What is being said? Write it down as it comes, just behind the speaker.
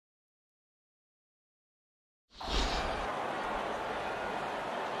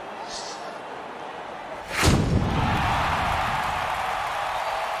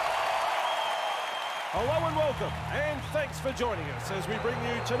Welcome and thanks for joining us as we bring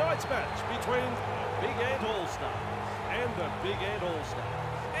you tonight's match between Big Ant All-Stars and the Big Ant All-Stars.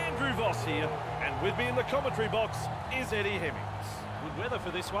 Andrew Voss here, and with me in the commentary box is Eddie Hemmings. Good weather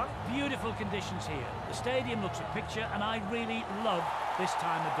for this one. Beautiful conditions here. The stadium looks a picture and I really love this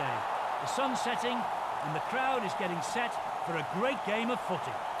time of day. The sun's setting and the crowd is getting set for a great game of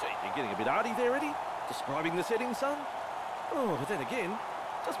footy. Gee, you're getting a bit arty there, Eddie, describing the setting, son. Oh, but then again,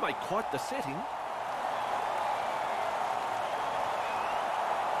 it does make quite the setting.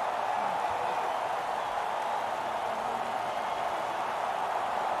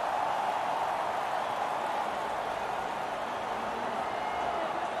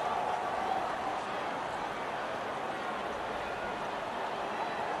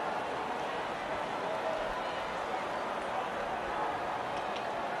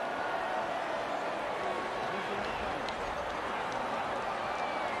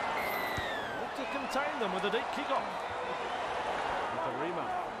 Contain them with a deep kick-off. Nikarima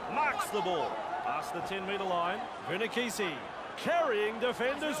marks the ball past the 10-metre line. Vinikisi carrying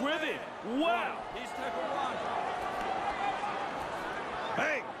defenders with him. Wow! He's tackle one.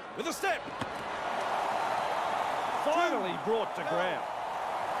 Bang! With a step. Finally brought to ground.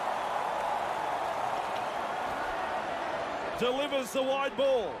 Delivers the wide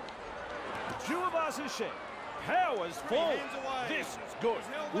ball. Juavasishe powers forward. This is good.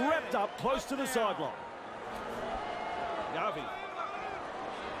 Wrapped up close to the sideline. Garvey.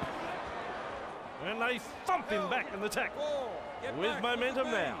 And they thump him back in the tackle. With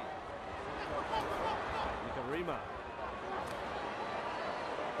momentum now. Nikarima.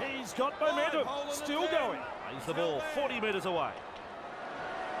 He's got momentum. Still going. Plays the ball 40 metres away.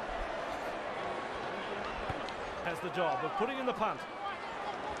 Has the job of putting in the punt.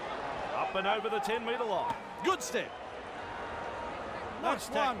 Up and over the 10-metre line. Good step. Nice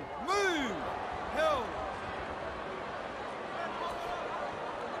one. Move. Held.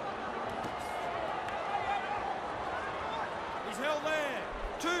 He's held there.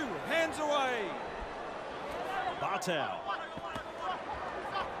 2 hands away. Bartow.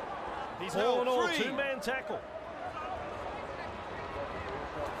 He's Ball all in all, 3. 2-man tackle.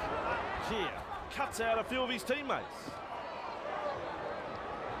 Here, cuts out a few of his teammates.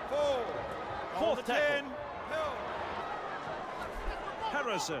 4. Fourth tackle. 10. Held.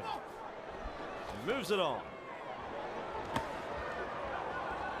 Harrison moves it on.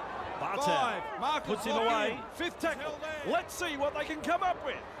 Bartow 5. Marcus puts him lock away. in. 5th tackle. held there. Let's see what they can come up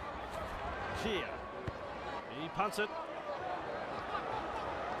with. Here, he punts it.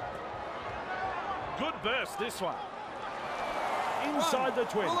 Good burst this one. Inside the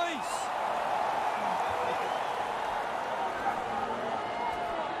 20. Release.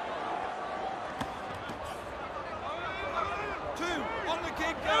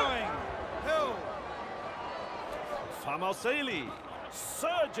 Keep going. Hill. Famasili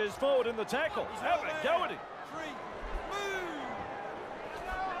surges forward in the tackle. Have a go at him. 3. Move.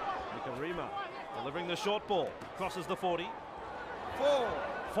 Nikarima delivering the short ball. Crosses the 40. 4.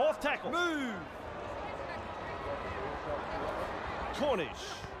 4th tackle. Move.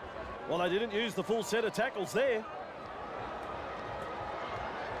 Cornish. Well, they didn't use the full set of tackles there.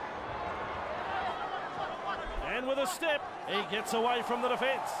 And with a step, he gets away from the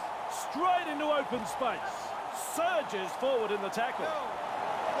defence. Straight into open space. Surges forward in the tackle.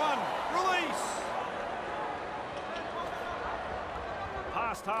 1. Release.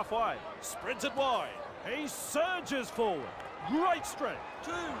 Past halfway. Spreads it wide. He surges forward. Great strength.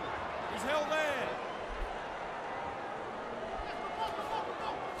 2. He's held there.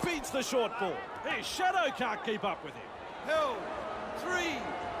 Feeds the short ball. His shadow can't keep up with him. Held. 3.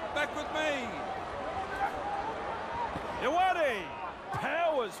 Back with me. Iwadi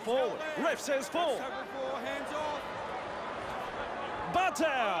powers forward. Ref says full. Hands off.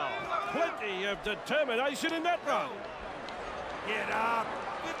 Bartow. Plenty of determination in that run. Get up.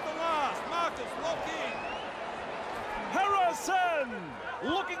 Get the last. Marcus, lock in. Harrison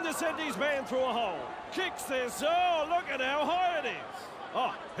looking to send his man through a hole. Kicks this. Oh, look at how high it is.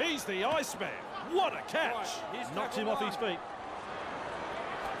 Oh, he's the Iceman. What a catch. Right, knocks him off his feet.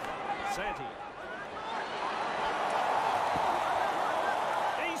 Santi.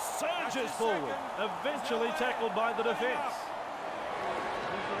 He surges forward. Eventually tackled by the defence.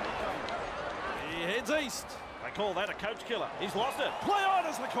 He heads east. They call that a coach killer. He's lost it. Play on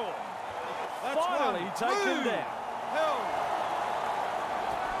is the call. That's finally one. taken Move. down. Held.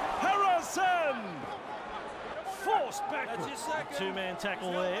 Harrison forced backwards. That's his second. 2-man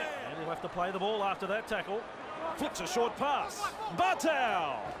tackle there, and he'll have to play the ball after that tackle. Flicks a short pass.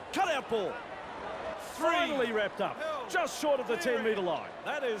 Bartow, cut out ball. Finally wrapped up, just short of the 10-metre line.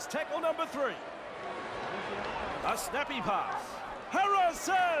 That is tackle number 3. A snappy pass.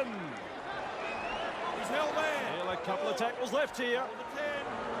 Harrison! He's held there. Still a couple of tackles left here. The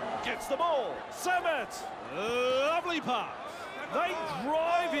 10. Gets the ball. Samet. Lovely pass. They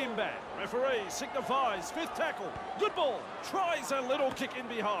drive him back. Referee signifies 5th tackle. Good ball. Tries a little kick in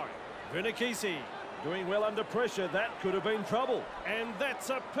behind. Vinikisi doing well under pressure. That could have been trouble. And that's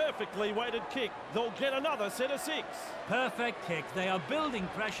a perfectly weighted kick. They'll get another set of 6. Perfect kick. They are building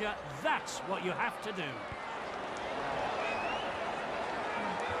pressure. That's what you have to do.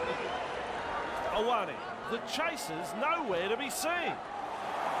 Awani. The chaser's nowhere to be seen.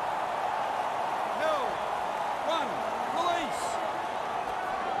 Held. 1. Release.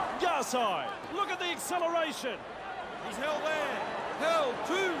 Garside. Look at the acceleration. He's held there. Held.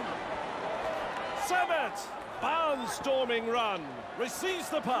 2. Samet. Barnstorming run. Receives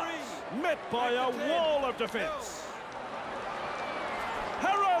the pass. Met by a wall of defence.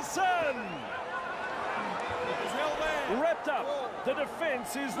 Harrison. He's held there. Wrapped up. The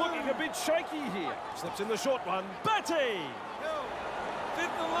defence is looking a bit shaky here. Slips in the short one. Batty. Held.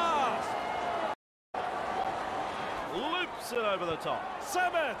 5th and last. Loops it over the top.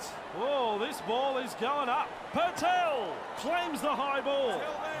 Samet. Oh, this ball is going up. Patel claims the high ball.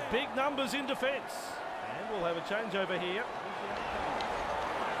 Big numbers in defence. And we'll have a change over here.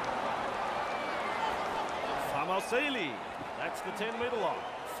 Famosili. That's the 10-metre line.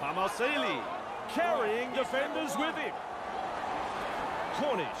 Famosili carrying defenders with him.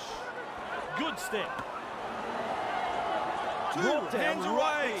 Cornish. Good step. Brought down hands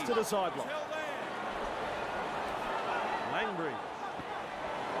right away. next to the sideline. He's held there. Langbridge.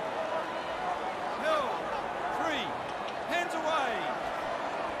 Held. 3. Hands away.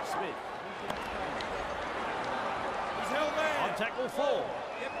 Smith. He's held there. On tackle 4.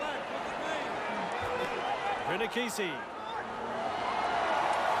 Get back. Look at me. Vinikisi.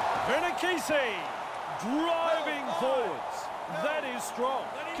 Vinikisi driving forwards. That is strong.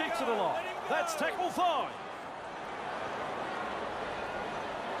 Kicks it along. That's tackle 5.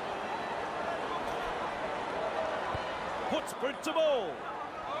 Puts boot to ball.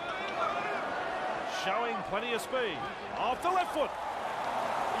 Showing plenty of speed. Off the left foot.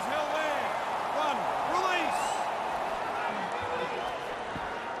 He's held there. 1. Release.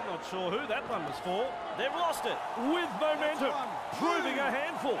 Not sure who that one was for. They've lost it with momentum. Proving a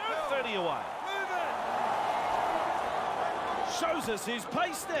handful. 30 away. Move it. Shows us his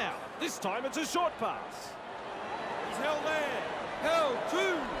pace now. This time it's a short pass. He's held there. Held.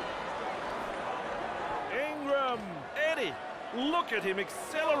 2. Ingram. Eddie. Look at him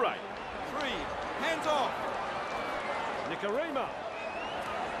accelerate. 3. Hands off. Nikarima.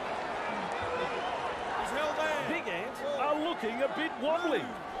 He's held there. Big Ant are looking a bit wobbly.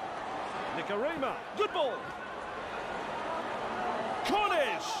 Nikarima. Good ball.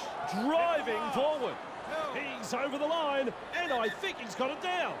 Cornish driving forward. He's over the line, and I think he's got it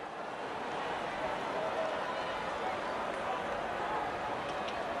down.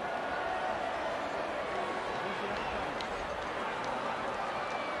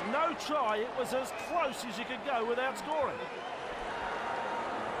 No try, it was as close as you could go without scoring.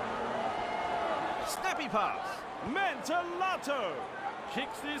 Snappy pass. Mantellato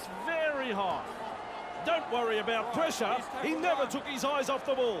kicks this very high. Don't worry about pressure. He never took his eyes off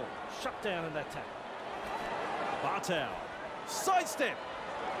the ball. Shut down in that tackle. Bartel. Sidestep.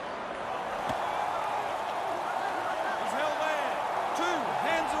 He's held there. 2.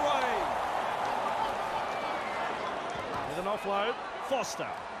 Hands away. With an offload.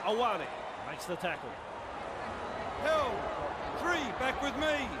 Foster. Awani makes the tackle. Held. 3. Back with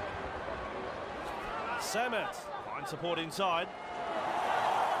me. Samet. Fine support inside.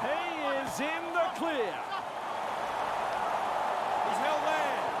 He is in the clear. He's held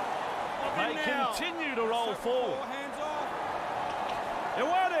there. They continue to roll forward. 4. Hands off.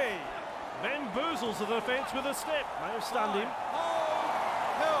 Iwani bamboozles the defence with a step. May have stunned him.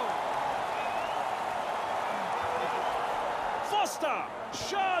 Held. Foster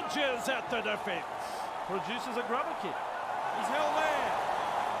charges at the defence. Produces a grubber kick. He's held there.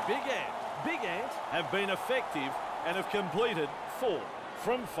 Big Ant have been effective and have completed 4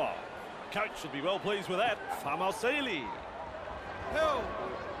 from 5. Coach should be well pleased with that. Famosili. Held.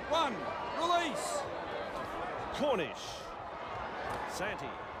 1. Release. Cornish. Santi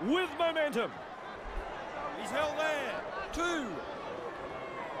with momentum. He's held there. 2.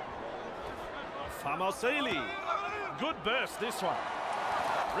 Famosili. Good burst this one.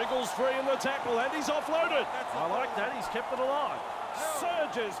 Wriggles free in the tackle and he's offloaded. I like that, he's kept it alive.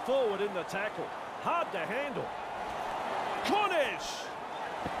 Surges forward in the tackle. Hard to handle. Cornish.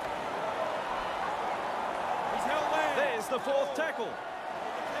 He's held there. There's the 4th tackle.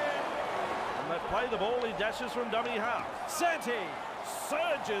 And that play the ball, he dashes from dummy half. Santi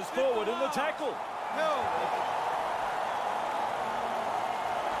surges forward in the tackle.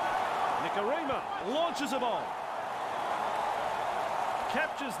 Nicarima launches a ball.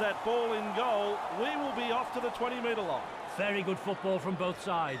 Captures that ball in goal. We will be off to the 20-metre line. Very good football from both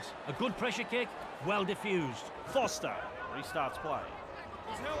sides. A good pressure kick, well diffused. Foster restarts play.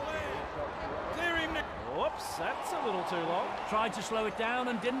 He's held there. Clear him. Whoops, that's a little too long. Tried to slow it down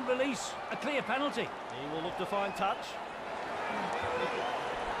and didn't release. A clear penalty. He will look to find touch.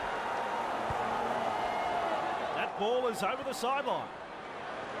 That ball is over the sideline.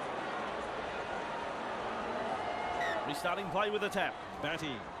 Restarting play with a tap.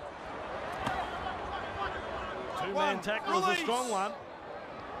 Batty. Two-man tackle is a strong one.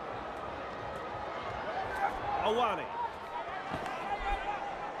 Awani.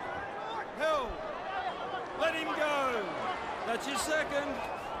 Hill. Let him go. That's your second.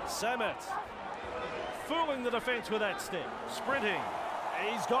 Samet. Fooling the defence with that step. Sprinting.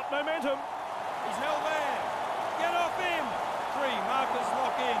 He's got momentum. He's held there. Get off him. 3 markers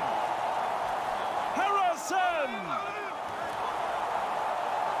lock in. Harrison!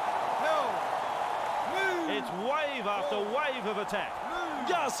 Hill. Move. It's wave after wave of attack.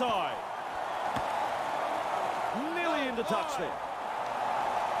 Garside. Nearly into touch there.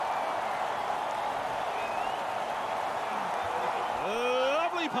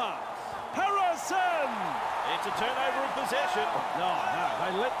 Lovely pass. Harrison! It's a turnover of possession. No,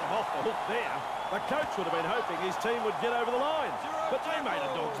 they let them off the hook there. The coach would have been hoping his team would get over the line. But they made a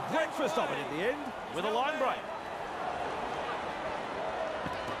dog's breakfast of it in the end with a line break.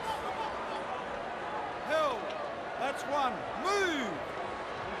 Hill. That's one. Move.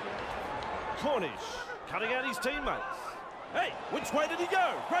 Cornish cutting out his teammates. Hey, which way did he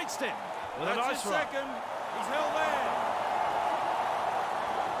go? Great step. With a nice his run. second. He's held there.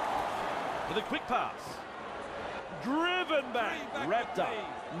 With a quick pass. Driven back. Wrapped up.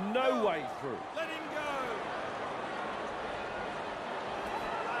 No way through. Let him go.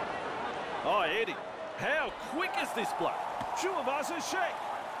 Oh, Eddie. How quick is this bloke? Chulabasa Sheikh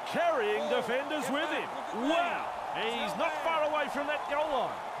carrying defenders with him. Wow. He's not far away from that goal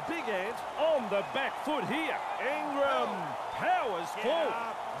line. Big Ant on the back foot here. Ingram powers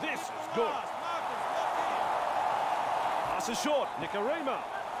forward. This is good. Passes short. Nicarima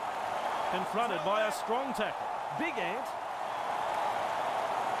confronted by a strong tackle. Big Ant.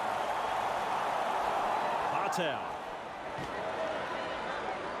 Bartow.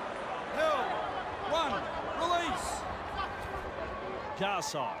 Hill. 1. Release.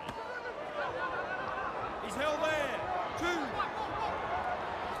 Garside. He's held there. 2.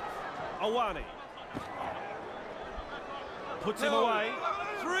 Awani. Puts him away.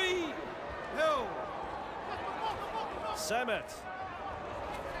 3. Hill. Samet.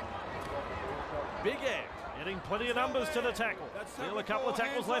 Big Ant getting plenty of numbers to the tackle. Still a couple of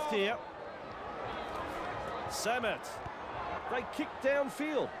tackles left here. Samet. They kicked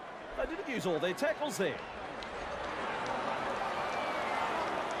downfield. They didn't use all their tackles there.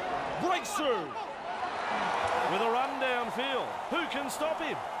 Breaks through. With a run downfield. Who can stop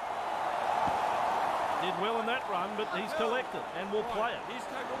him? Did well in that run, but he's collected and will play it. He's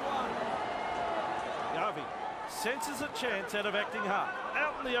tackle 1. Garvey senses a chance out of acting hard.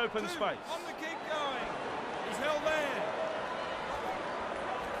 Out in the open 2. space. On the kick going. He's held there.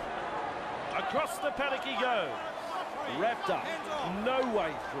 Across the paddock he goes. Wrapped up. No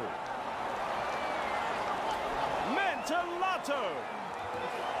way through. Mantellato.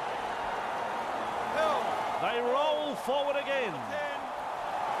 Hill. They roll forward again.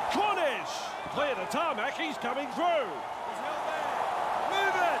 10. Cornish. Clear to tarmac. He's coming through. He's held there.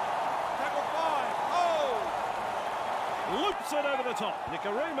 Move it. Tackle 5. Oh. Loops it over the top.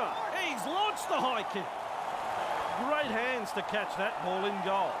 Nicarima. He's launched the high kick. Great hands to catch that ball in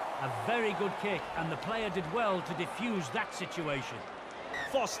goal. A very good kick, and the player did well to defuse that situation.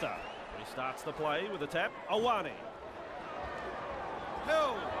 Foster restarts the play with a tap. Awani.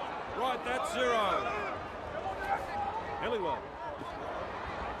 Hill. Right, that's 0. Helliwell.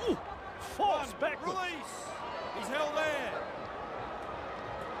 Ooh, force backwards. Release. He's held there.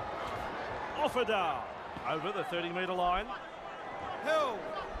 Offerdale over the 30-metre line. Hill.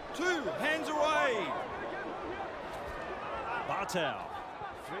 2. Hands away. Bartow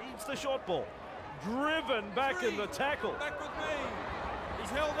feeds the short ball. Driven back 3. in the tackle. Back with me. He's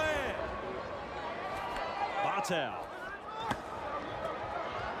held there. Bartow.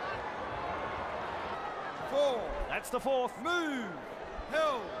 4. That's the 4th. Move.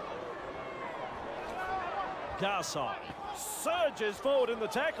 Hill. Garside surges forward in the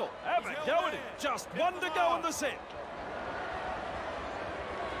tackle. Have a go at him. Just one to go in the set.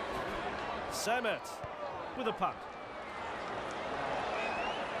 Samet with a punt.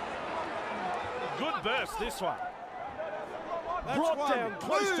 Good burst, this one. That's Brought one. down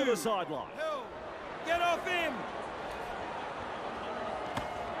close to the Move. sideline. Hill, get off him.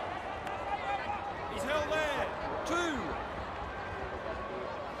 He's held there.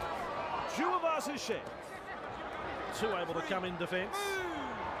 2. Juavas is shared. 2 able to come in defence.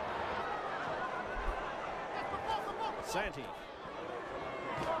 Santi.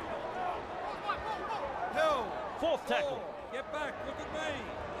 Hill. 4th tackle. Get back, look at me.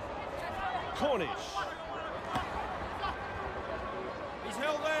 Cornish. He's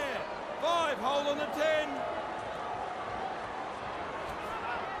held there. 5, hold on the 10.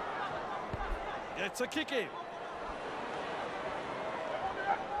 It's a kick in.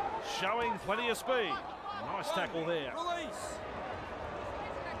 Showing plenty of speed. Nice tackle there. Release.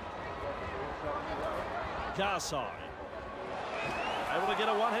 Garside. Able to get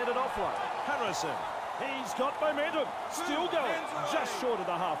a one-handed offload. Harrison. He's got momentum. Still going. Just short of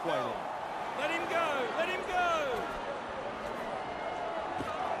the halfway line. Let him go. Let him go.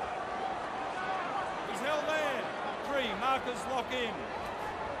 He's held there. 3, markers lock in.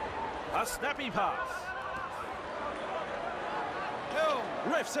 A snappy pass. Hill.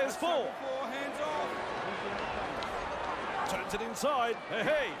 Ref says 4. 4, hands off. Turns it inside.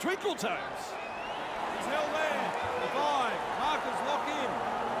 Hey, twinkle toes. He's held there. 5, markers lock in.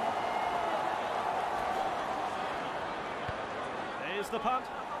 There's the punt.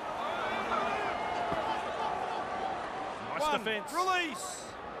 Nice 1, defence. release.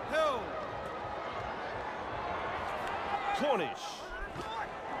 Hill. Cornish.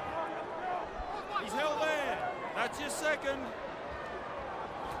 He's held there. That's your 2nd.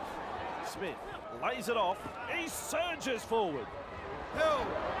 Smith lays it off. He surges forward. Hill.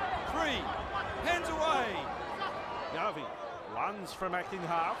 3, hands away. Garvey runs from acting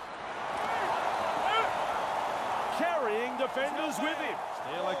half. Carrying defenders with him.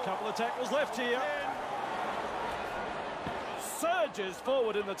 Still a couple of tackles left here. Surges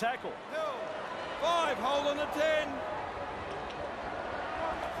forward in the tackle. Hill. 5, hold on the 10.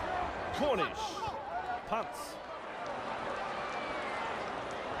 Cornish punts.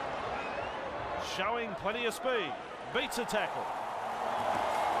 Showing plenty of speed. Beats a tackle.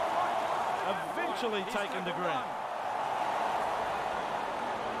 Eventually taken to ground.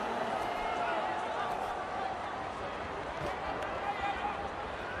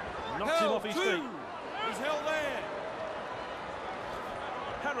 Knocks him off his 2. feet. He's held there.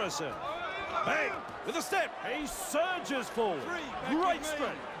 Harrison. Bang! With a step. He surges forward. 3, back Great with me.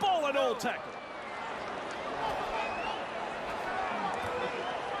 strength. Ball and all tackle.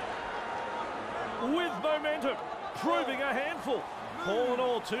 With momentum. Proving a handful. Ball and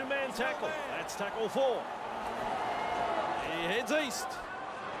all, 2-man tackle. That's tackle 4. He heads east.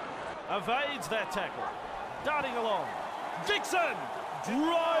 Evades that tackle. Darting along. Dixon!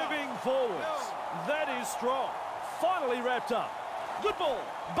 Driving forwards. That is strong. Finally wrapped up. Good ball.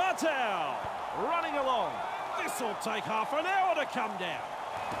 Bartow running along. This will take half an hour to come down.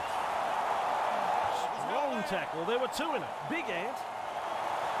 Strong tackle. There were 2 in it. Big Ant.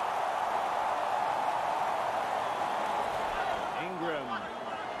 Ingram.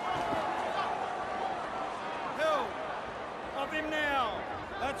 Hill. Off him now.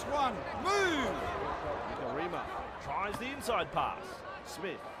 That's 1. Move. Karima tries the inside pass.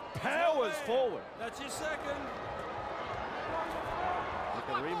 Smith powers forward. That's your 2nd.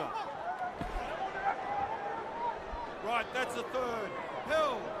 Karima. Right, that's the 3rd.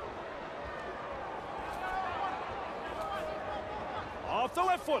 Hill. Off the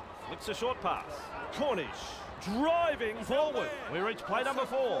left foot. Flicks a short pass. Cornish driving forward. We reach play number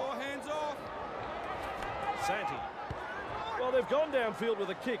 4. 4, hands off. Santi. Well, they've gone downfield with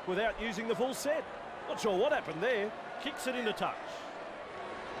a kick without using the full set. Not sure what happened there. Kicks it into touch.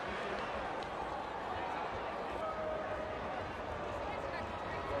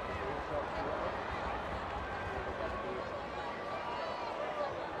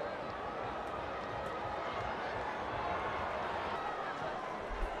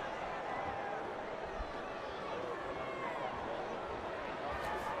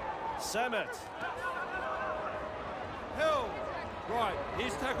 Samet. Hill. Right,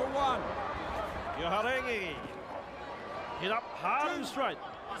 here's tackle 1. Yoharangi. Hit up hard and straight.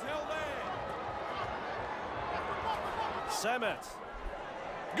 He's held there. Samet.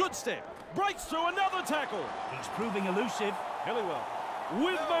 Good step. Breaks through another tackle. He's proving elusive. Helliwell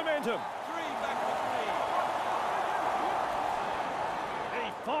with momentum. 3, back with me.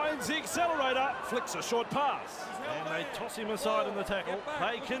 He finds the accelerator. Flicks a short pass. And they toss him aside in the tackle.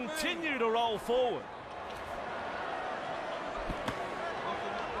 They continue to roll forward.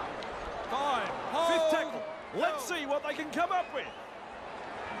 5, Let's see what they can come up with.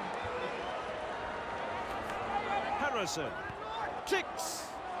 Harrison kicks.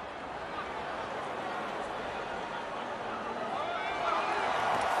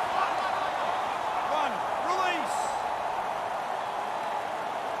 One, release.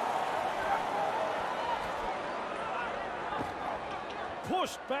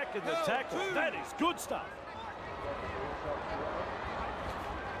 Pushed back in the tackle. That is good stuff.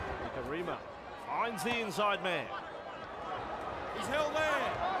 Nikarima finds the inside man. He's held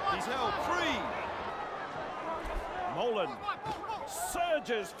there. He's held free. Molan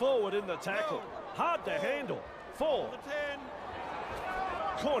surges forward in the tackle. Hard to handle. 4. The 10.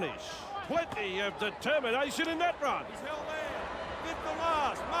 Cornish. Plenty of determination in that run. He's held there. Fifth the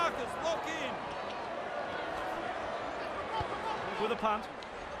last. Marcus, lock in. With a punt.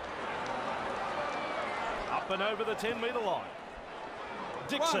 Up and over the 10-metre line.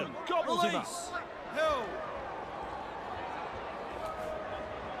 Dixon One, gobbles him up. release. Held.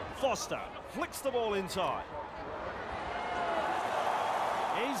 Foster flicks the ball inside.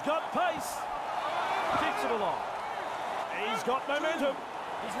 He's got pace. Kicks it along. He's got momentum.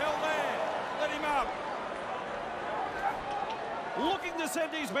 He's held there. Let him up. Looking to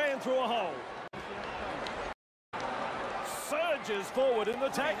send his man through a hole. Surges forward in the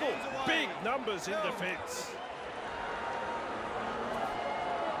tackle. Big numbers in defence.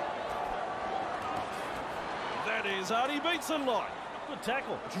 That is Artie Beatson-like. Good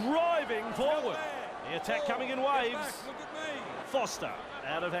tackle. Driving forward. The attack coming in waves. Look at me. Foster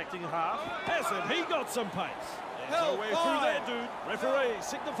out of acting half. Hasn't he got some pace? There's Held no way through by. there, dude. Referee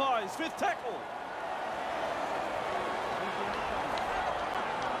signifies 5th tackle.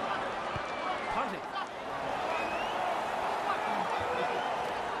 Punting.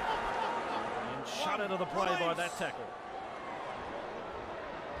 And shut out of the play by that tackle.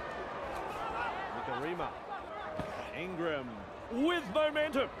 Nikarima. Ingram with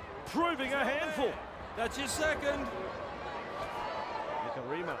momentum, proving a handful. That's your second.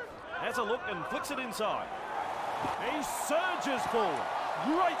 Nikarima has a look and flicks it inside. He surges forward.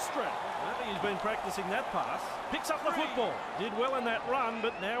 Great strength. I think he's been practicing that pass. Picks up the football. Did well in that run,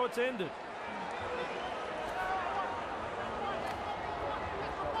 but now it's ended.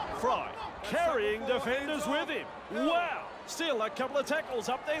 Fry carrying defenders with him. Wow. Still a couple of tackles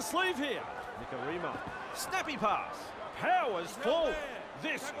up their sleeve here. Nikarima. Snappy pass. Powers forward.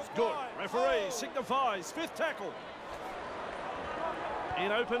 This is good. Referee signifies 5th tackle.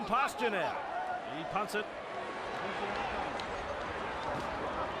 In open pasture now. He punts it.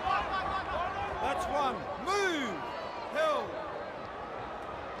 That's one. Move. Held.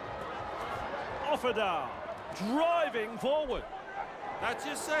 Offerdale driving forward. That's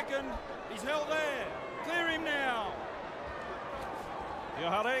your second. He's held there. Clear him now.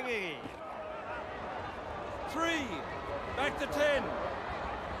 Yoharangi. 3. Back to 10.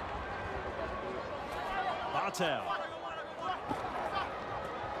 Bartel.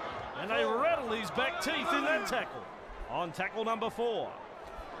 And they rattle his back teeth in that tackle. On tackle number 4.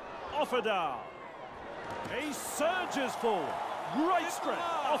 Offerdale. He surges forward. Great strength.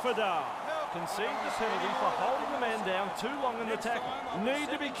 Offerdale. Concede the penalty for holding the man down too long in the tackle. Need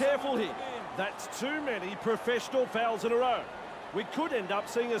to be careful here. That's too many professional fouls in a row. We could end up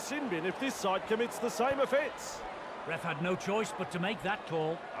seeing a sin bin if this side commits the same offence. Ref had no choice but to make that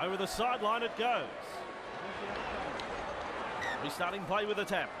call. Over the sideline it goes. Restarting play with a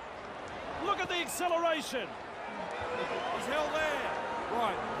tap. Look at the acceleration. He's held there.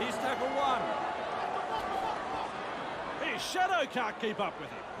 Right, here's tackle 1. His shadow can't keep up with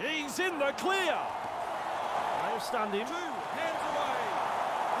him. He's in the clear. They've stunned him. 2 hands away.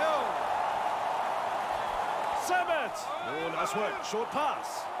 Held. Samet. Oh, nice work. Short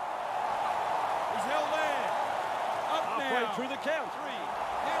pass. He's held there. Up Halfway now. through the count. 3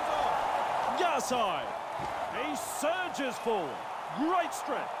 hands off. Garside. He surges forward. Great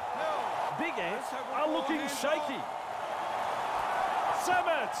strength. Held. Big ants Tackle are 4, looking hands shaky. off.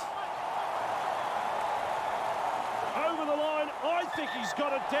 Samet. Over the line. I think he's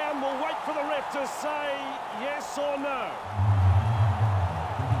got it down. We'll wait for the ref to say yes or no.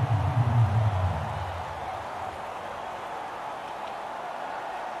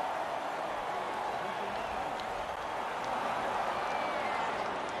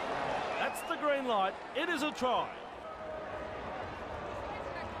 That's the green light. It is a try.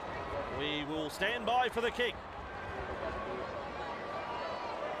 We will stand by for the kick.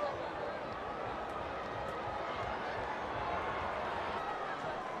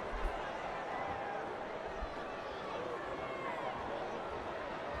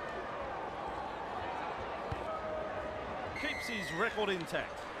 Keeps his record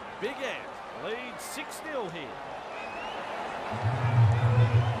intact. Big Ant Lead 6-0 here.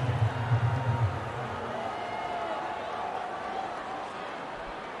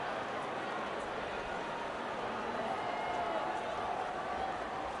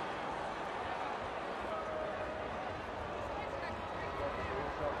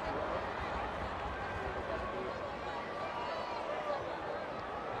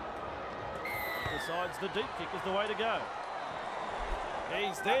 Decides the deep kick is the way to go.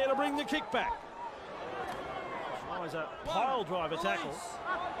 He's there to bring the kick back. Tries a pile driver tackle.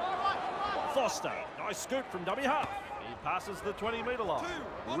 Foster, nice scoop from dummy half. He passes the 20-metre line.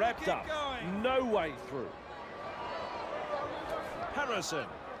 Wrapped up, no way through. Harrison.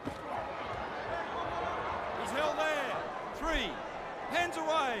 He's held there. 3. Hands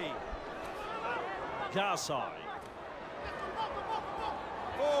away. Garside.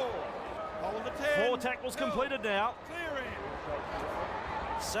 4. Hold the 10. 4 tackles completed now. Clear him.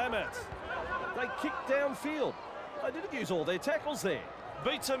 Samet. They kick downfield. They didn't use all their tackles there.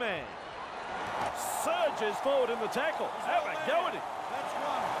 Beats a man. Surges forward in the tackle. Have a go at him. That's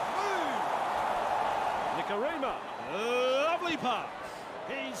one. Move. Nicarima. Lovely pass.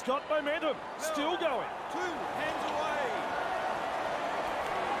 He's got momentum. Still going. 2. Hands away.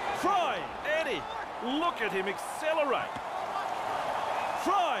 Fry. Eddie. Look at him accelerate.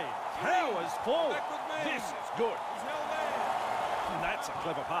 Fry. Powers forward. Back with me. This is good. He's held there. And that's a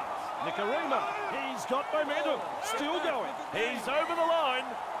clever pass. Nicarima. He's got momentum. Still going. He's over the line.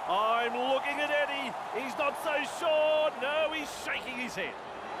 I'm looking at Eddie. He's not so sure. No, he's shaking his head.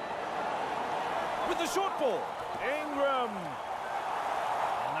 With the short ball. Ingram.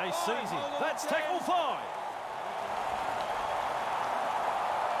 And they seize him. That's tackle 5.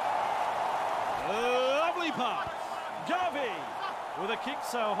 Lovely pass. Garvey. With a kick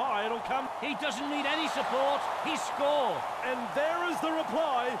so high, it'll come. He doesn't need any support. He scored. And there is the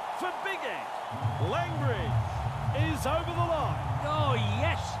reply for Big Ant. Langridge is over the line. Oh,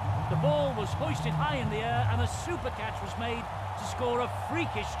 yes. The ball was hoisted high in the air and a super catch was made to score a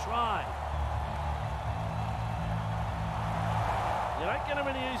freakish try. You don't get them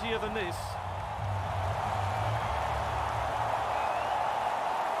any easier than this.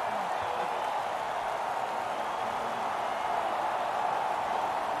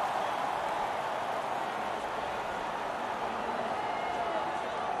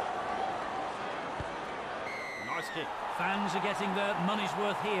 Nice kick. Fans are getting their money's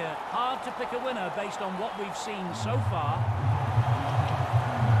worth here. Hard to pick a winner based on what we've seen so far.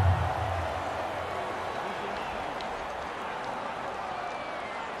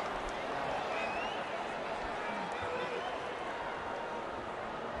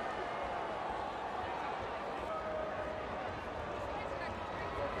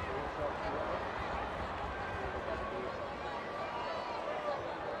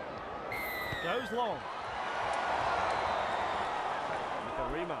 Goes long.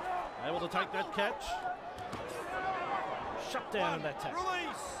 Nicarima able to take that catch. Shut down in that tackle.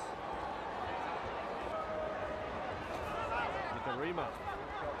 Release. Nicarima.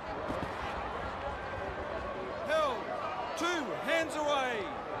 Held. 2. Hands away.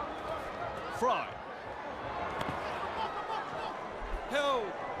 Fry.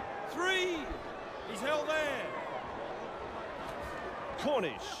 Held. 3. He's held there.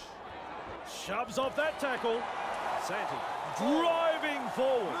 Cornish. Shoves off that tackle. Santi driving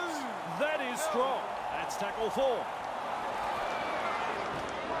forwards. That is strong. That's tackle 4.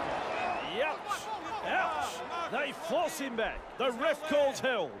 Ouch. Ouch. They force him back. The ref calls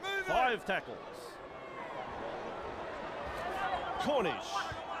held. 5 tackles. Cornish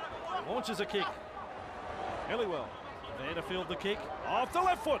launches a kick. Helliwell there to field the kick. Off the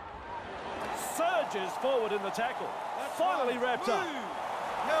left foot. Surges forward in the tackle. Finally wrapped up.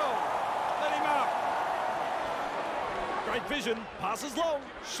 Held. Let him up. Great vision, passes long,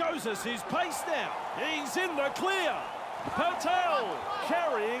 shows us his pace now. He's in the clear. Patel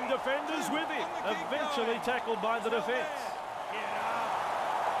carrying defenders with him. Eventually tackled by the defence.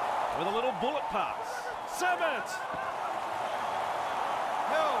 With a little bullet pass. Samet.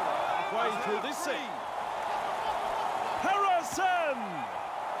 Held. Halfway through this scene. Harrison.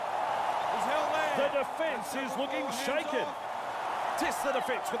 He's held there. The defence is looking shaken. Test the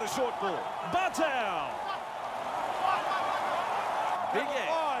defence with a short ball. Bartow. Big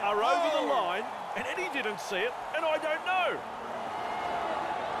Ant are over the line, and Eddie didn't see it, and I don't know.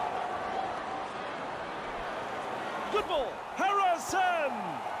 Good ball. Harrison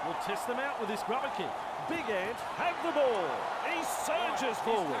will test them out with this grubber kick. Big Ant have the ball. He surges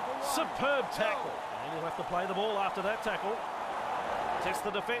forward. Superb tackle. And he'll have to play the ball after that tackle. Test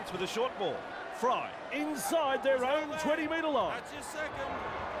the defence with a short ball. Fry inside their own 20-metre line. That's your second.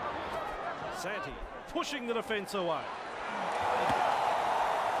 Santi pushing the defence away.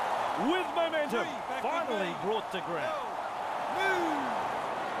 With momentum, finally brought to ground.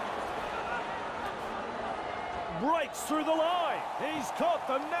 Breaks through the line. He's caught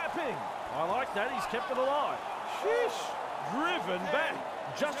the napping. I like that, he's kept it alive. Sheesh. Driven back,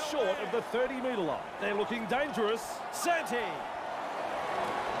 just short of the 30-metre line. They're looking dangerous. Santi.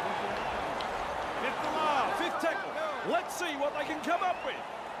 Fifth tackle. Let's see what they can come up with.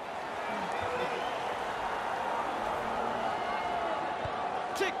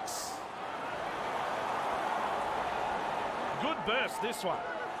 Ticks. Good burst this one.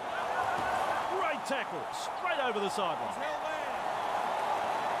 Great tackle, straight over the sideline.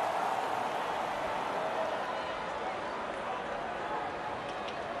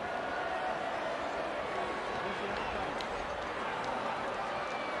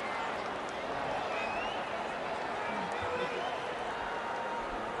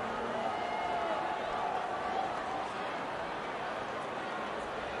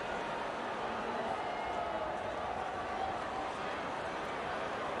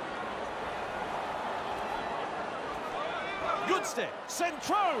 Good step.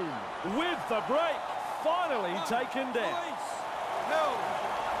 Centrone with the break. Finally taken down. No,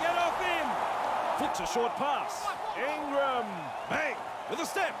 get off him. Flicks a short pass. Ingram. Bang. With a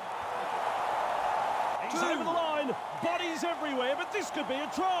step. He's over the line. Bodies everywhere, but this could be a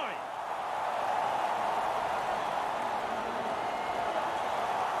try.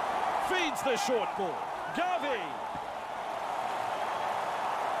 Feeds the short ball. Garvey.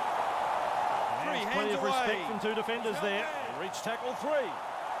 There's plenty of respect from two defenders there. They reach tackle 3.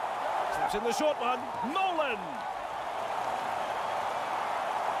 Slips in the short one. Nolan.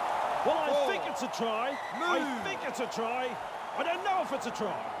 Well, I think it's a try. I think it's a try. I don't know if it's a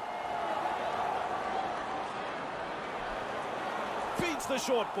try. Feeds the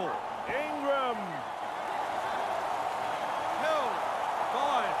short ball. Ingram. Held.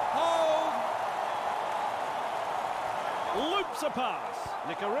 5. Hold. Loops a pass.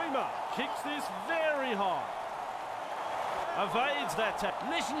 Nikarima kicks this very high. Evades that tap.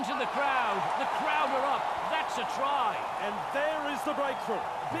 Listen to the crowd. The crowd are up. That's a try. And there is the breakthrough.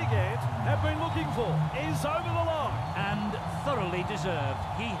 Big Ant have been looking for. Is over the line. And thoroughly deserved.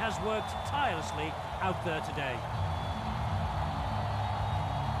 He has worked tirelessly out there today.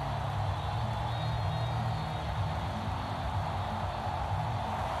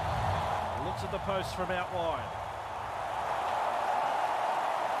 Looks at the post from out wide.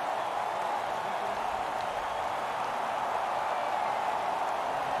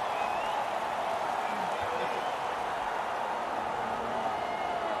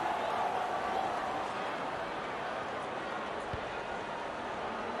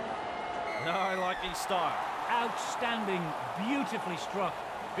 No, I like his style. Outstanding. Beautifully struck.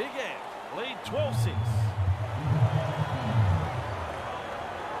 Big Ant lead 12-6.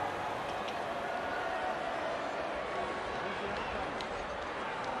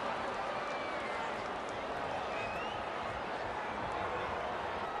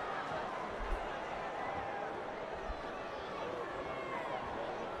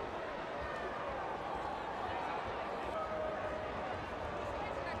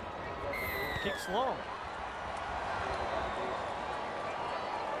 Kicks long.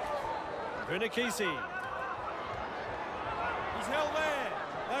 Vunikisi. He's held there.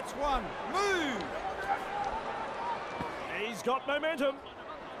 That's 1. Move. He's got momentum.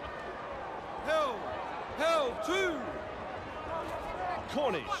 Held. Held. 2.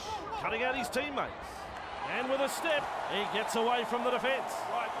 Cornish cutting out his teammates. And with a step, he gets away from the defence.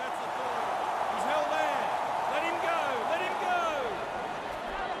 Right, that's the ball. He's held there. Let him go. Let him go.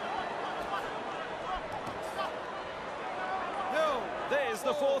 Held. There's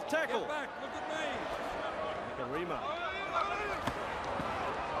the 4th tackle. Get back. Look at me. Nikarima.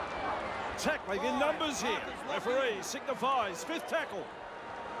 Tackling in numbers here. Referee signifies 5th tackle.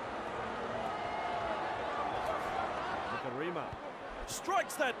 Nikarima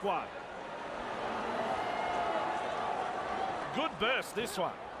strikes that one. Good burst this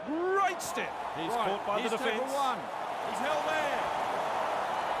one. Great step. He's caught by the defence. He's held there.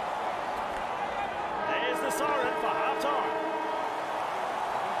 There's the siren for half-time.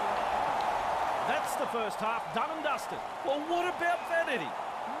 That's the first half done and dusted. Well, what about that, Eddie?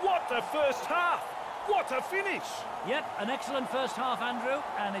 What a first half! What a finish! Yep, an excellent first half, Andrew,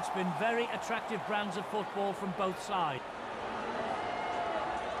 and it's been very attractive brands of football from both sides.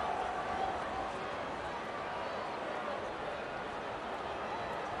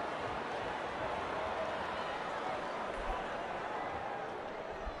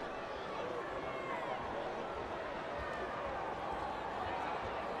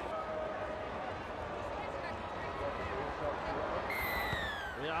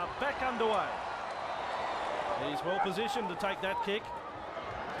 are back underway. He's well positioned to take that kick.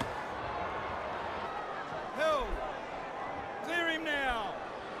 Held. Clear him now.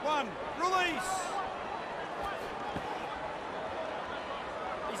 One. Release.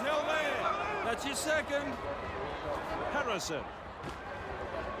 He's held there. That's his second. Harrison.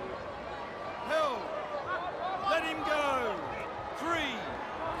 Held. Let him go. 3.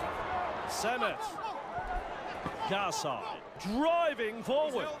 Samet. Garside. Driving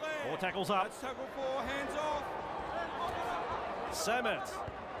forward. 4 tackles up. That's tackle 4. Hands off. Samet.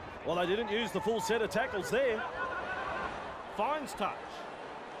 Well, they didn't use the full set of tackles there. Finds touch.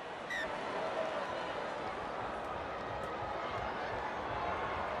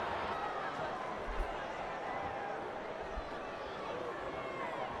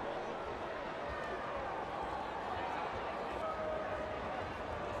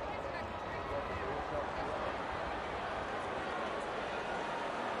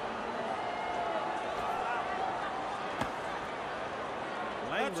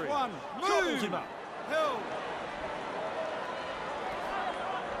 That's Landry. one. Gobbles Move. him up. Held.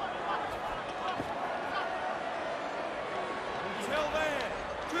 He's held there.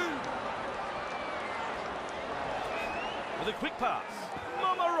 2. With a quick pass.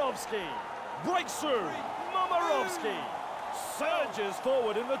 Momorovsky. Breaks through. Momorovsky. Surges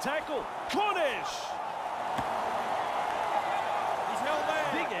forward in the tackle. Cornish. He's held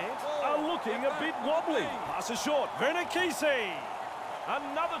there. Big Ant are looking a bit wobbly. Passes short. Vernikisi.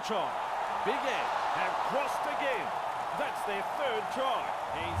 Another try. Big Ant have crossed again. That's their 3rd try.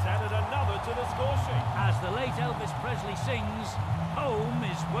 He's added another to the score sheet. As the late Elvis Presley sings, home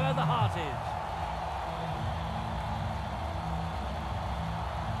is where the heart is.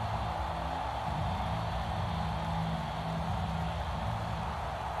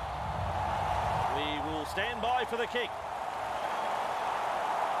 We will stand by for the kick.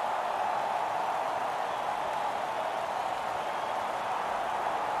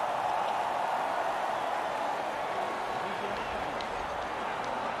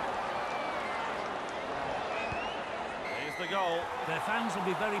 The goal. Their fans will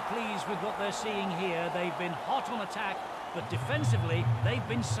be very pleased with what they're seeing here. They've been hot on attack, but defensively, they've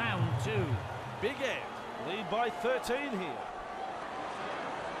been sound too. Big Ant lead by 13 here.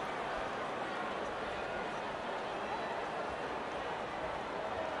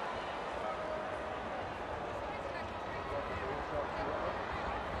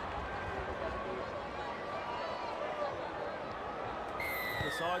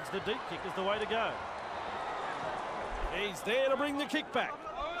 Decides the deep kick is the way to go. He's there to bring the kick back,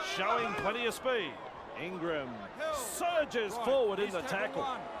 showing plenty of speed. Ingram surges forward in the tackle.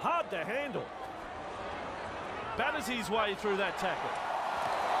 Hard to handle. Batters his way through that tackle.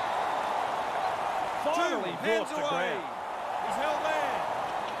 Finally brought to ground. He's held there.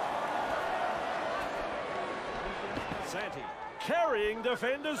 Santi carrying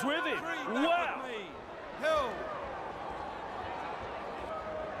defenders with him. 3. Wow. Held.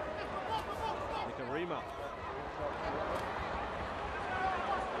 Nikarima.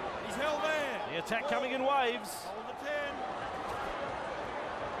 He's held there. The attack coming in waves. Hold the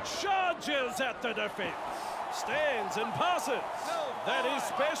 10. Charges at the defence. Stands and passes. That is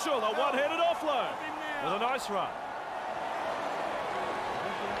special. A one-headed offload with a nice run.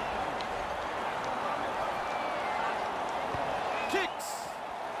 Kicks.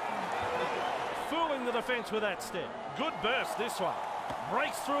 Fooling the defence with that step. Good burst this one.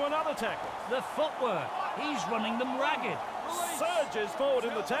 Breaks through another tackle. The footwork, he's running them ragged. Surges forward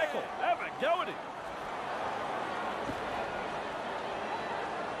in the tackle. Have a go at him.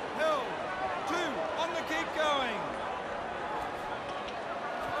 Held. 2. On the keep going.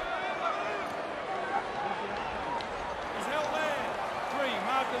 He's held there. 3.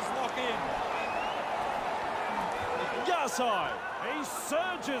 Markers lock in. Garside. He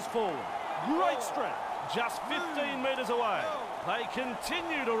surges forward. Great strength. Just 15 metres away. They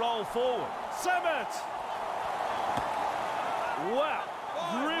continue to roll forward. Samet. Wow.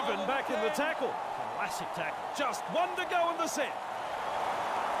 Driven back in the tackle. Classic tackle. Just 1 to go in the set.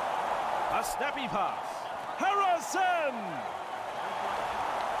 A snappy pass. Harrison.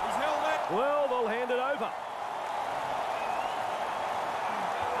 He's held there. Well, they'll hand it over.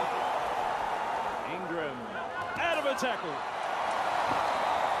 Ingram. Out of a tackle.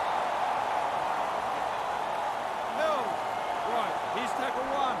 Held. Right. Here's tackle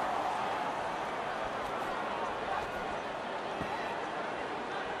 1.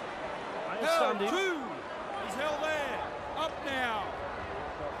 Held. 2. He's held there. Up now.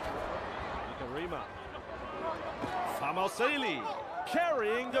 Nikarima. Famosili.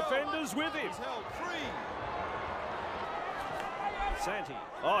 Carrying defenders with him. He's held. 3. Santi.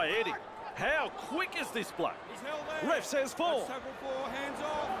 Oh, Eddie. How quick is this bloke? He's held there. Ref says four. That's tackle for, hands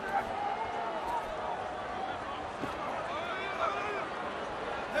off.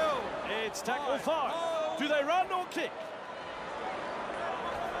 Held. It's tackle 5. Hold. Do they run or kick?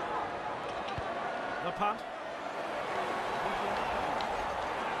 The punt.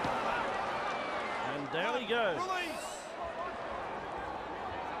 And down he goes. Release.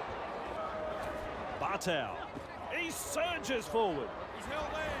 Bartow. He surges forward. He's held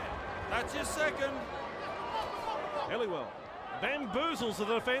there. That's your second. Helliwell bamboozles the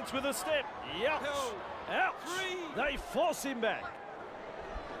defence with a step. Yup. Held. Ouch. 3. They force him back.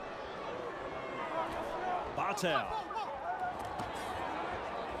 Bartow.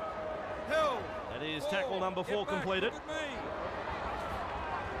 Held. That is tackle number 4 Get back. completed. Look at me.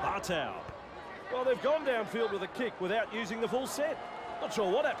 Bartow. Well, they've gone downfield with a kick without using the full set. Not sure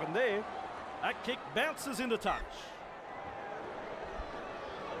what happened there. That kick bounces into touch.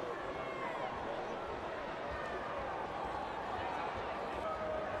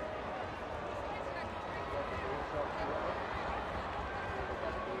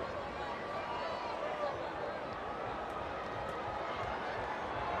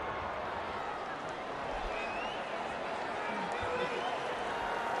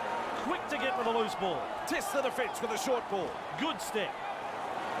 Quick to get with a loose ball. Test the defence with a short ball. Good step.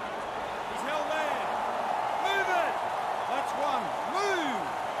 He's held there. Move it. That's one. Move.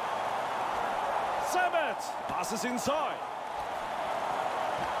 Sabat passes inside.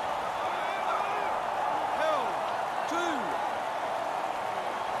 Held.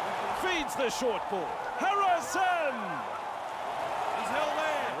 2. Feeds the short ball. Harrison. He's held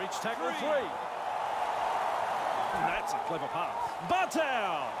there. Reach tackle 3. 3. That's a clever pass.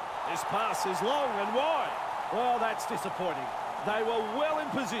 Bartow. This pass is long and wide. Well, that's disappointing. They were well in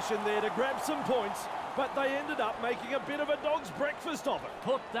position there to grab some points, but they ended up making a bit of a dog's breakfast of it.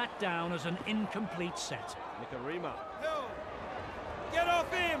 Put that down as an incomplete set. Nikarima. Held. Get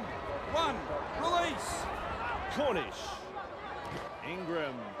off him. 1. Release. Cornish.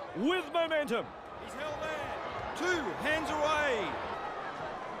 Ingram with momentum. He's held there. 2. Hands away.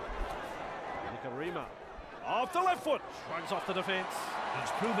 Nikarima. Off the left foot. Shrugs off the defence. He's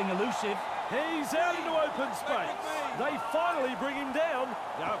proving elusive. He's out into open space. They finally bring him down.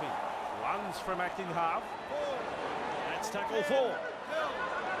 Garvey runs from acting half. 4. That's tackle 4. Held.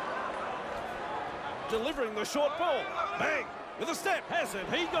 Delivering the short ball. Bang! With a step. Hasn't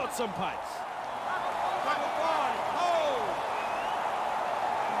he got some pace? Tackle 5. Hold.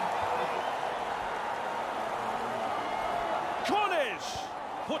 Cornish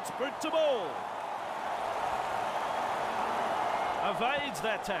puts boot to ball. Evades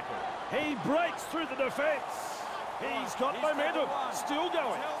that tackle. He breaks through the defence. He's got He's momentum. tackle 1. Still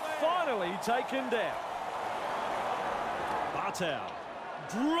going. He's held there. Finally taken down. Bartow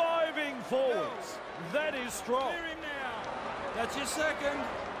driving forwards. That is strong. Clear him now. That's your second.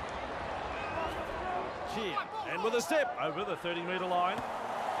 Here. And with a step over the 30-metre line.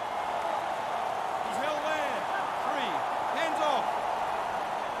 He's held there. 3. Hands off.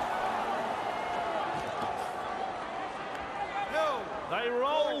 Held. They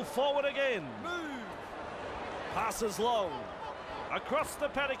roll forward again. Move. Passes long. Across the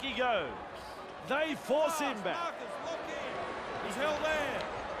paddock he goes. They force him back. Marcus, lock in. He's held there.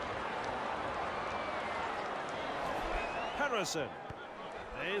 Harrison.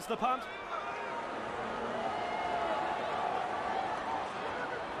 There's the punt.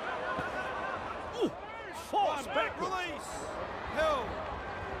 Ooh, force 1. backwards. Release. Held.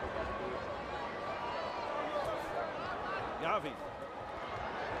 Garvey.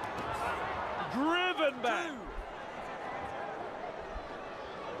 Driven back. 2.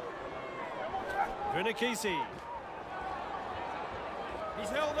 Vunikisi. He's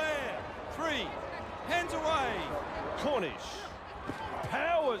held there. 3. Hands away. Cornish.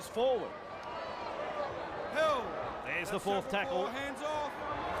 Powers forward. Held. There's the That's 4th tackle. 4. Hands off.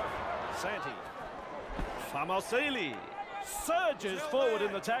 Santi. Famosili surges held forward there.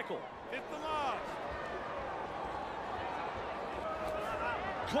 in the tackle. 5th and last.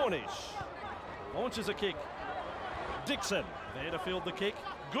 Cornish launches a kick. Dixon there to field the kick.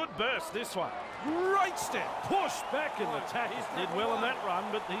 Good burst this one. Great step. Pushed back in the tackle. Did well in that run,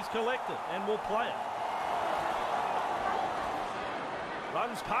 but he's collected and will play it.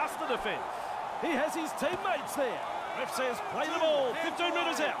 Runs past the defence. He has his teammates there. Ref says play the ball. 15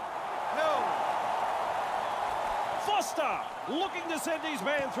 metres out. Held. Foster looking to send his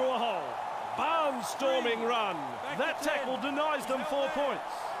man through a hole. Barnstorming run. Back That to 10. tackle denies them 4 Held there.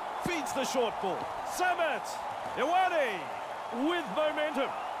 points. Feeds the short ball. Sabat. Iwani with momentum.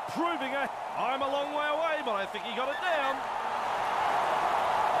 Proving I'm a long way away, but I think he got it down.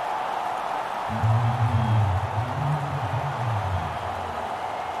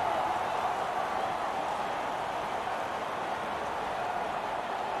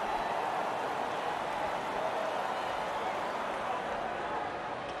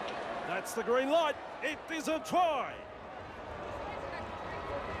 That's the green light. It is a try.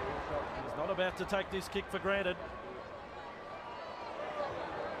 He's not about to take this kick for granted.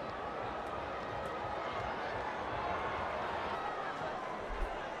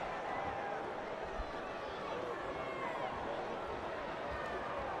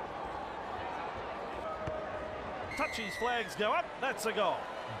 Touchy's flags go up. That's a goal.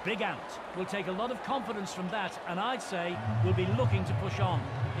 Big Ant will take a lot of confidence from that, and I'd say we'll be looking to push on.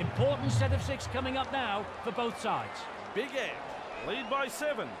 Important set of 6 coming up now for both sides. Big Ant lead by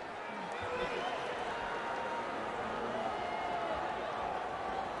 7.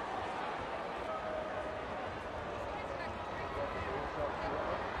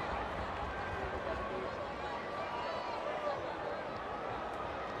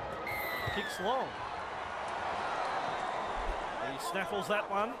 Kicks long. He snaffles that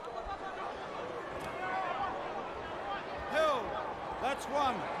one. Held. That's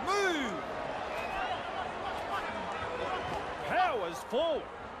one. Move. Powers forward.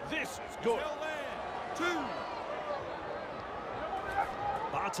 This is good. Held there. 2.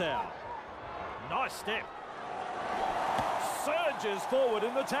 Bartow. Nice step. Surges forward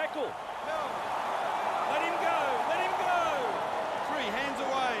in the tackle. Held. Let him go. Let him go. 3 hands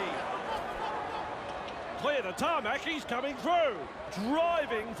away. Clear the tarmac. He's coming through.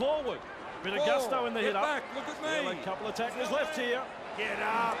 Driving forward. Bit of gusto in the hit up. Back. Look at me. Still a couple of tacklers left here. Get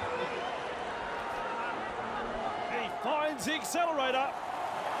up. He finds the accelerator.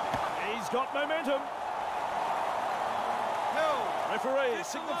 He's got momentum. Held. Referee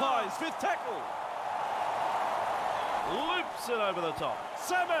signifies 5th tackle. Loops it over the top.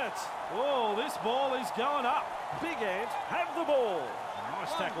 Samet. Oh, this ball is going up. Big Ant have the ball.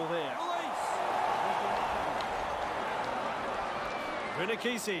 Nice tackle there.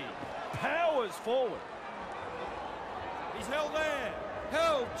 Vinikisi powers forward. He's held there.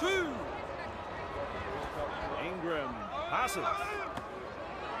 Held. 2. Ingram passes.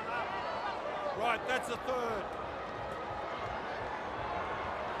 Right, that's a 3rd.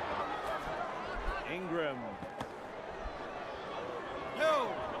 Ingram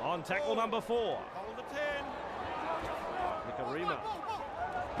Held. on tackle number 4. Hold the 10. Nikarima.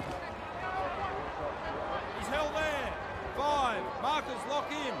 He's held there. 5. Markers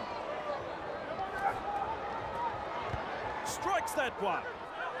lock in. Strikes that one.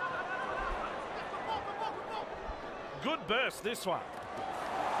 Good burst this one.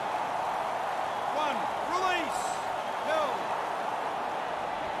 1. Release. Held.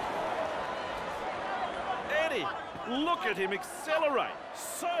 Eddie, look at him accelerate.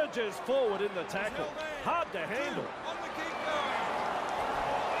 Surges forward in the tackle. Hard to handle. 2. On the kick going.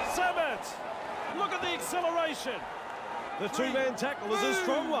 Samet, look at the acceleration. The 3. two-man tackle is a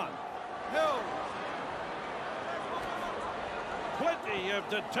strong one. Held. Plenty of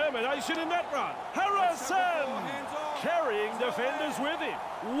determination in that run. Harrison Hands off. carrying defenders with him.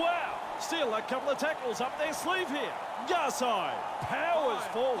 Wow, still a couple of tackles up their sleeve here. Garside powers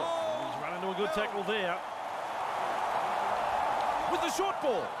forward. He's run into a good tackle there. With the short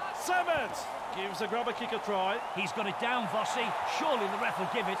ball, Samet gives the grubber kick a try. He's got it down, Vossi. Surely the ref will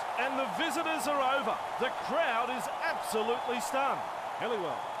give it. And the visitors are over. The crowd is absolutely stunned.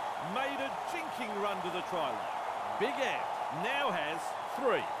 Helliwell made a jinking run to the try line. Big Ant now has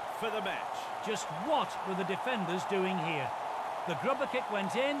 3 for the match. Just what were the defenders doing here? The grubber kick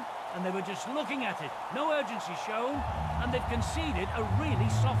went in, and they were just looking at it. No urgency shown, and they've conceded a really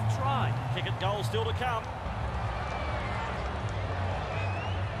soft try. Kick at goal still to come.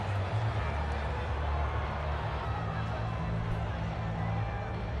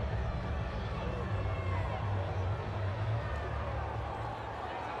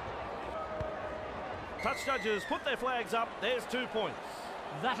 Touch judges put their flags up. There's 2 points.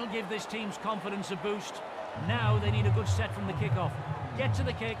 That'll give this team's confidence a boost. Now they need a good set from the kickoff. Get to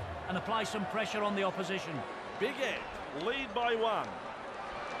the kick and apply some pressure on the opposition. Big Ant lead by 1.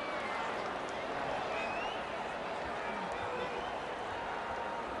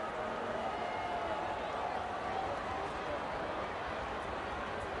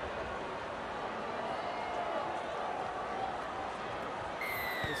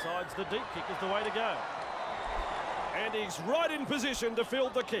 Decides the deep kick is the way to go. And he's right in position to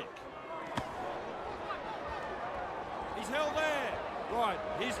field the kick. He's held there. Right,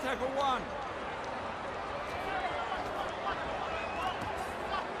 here's tackle 1.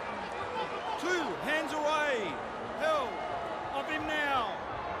 Two, hands away. Held. Off him now.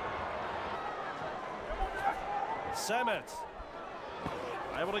 Samet.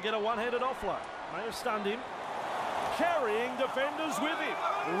 Able to get a one-handed offload. May have stunned him. Carrying defenders with him.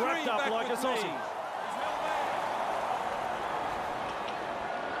 Wrapped up like a sausage.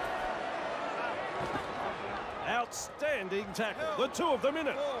 Outstanding tackle. The two of them in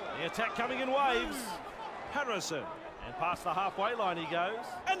it. The attack coming in waves. Harrison. And past the halfway line he goes.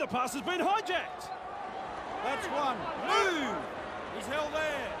 And the pass has been hijacked. That's one. Move! He's held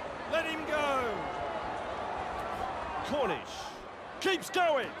there. Let him go. Cornish keeps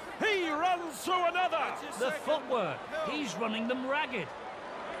going. He runs through another. The footwork. He's running them ragged.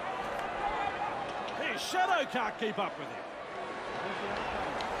 His shadow can't keep up with him.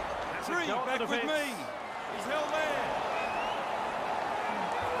 That's Three, back with me. He's held there.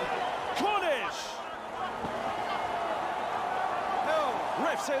 Cornish. Held.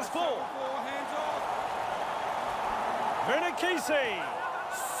 Ref says four. Hands off. Vernikisi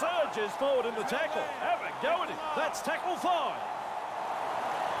surges forward in the tackle. Have a go at him. That's tackle 5.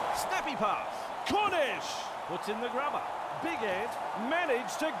 Snappy pass. Cornish puts in the grubber. Big Ant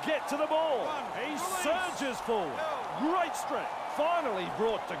managed to get to the ball. He surges forward. Great strength. Finally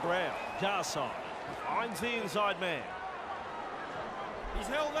brought to ground. Garside finds the inside man. He's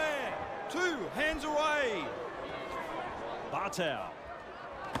held there. 2 hands away. Bartow.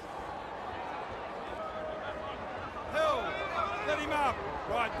 Held. Let him up.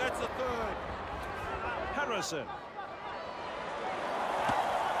 Right, that's a 3rd. Harrison.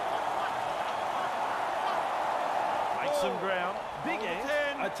 Makes some ground. Big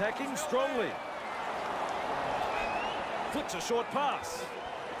Ant attacking strongly. Flicks a short pass.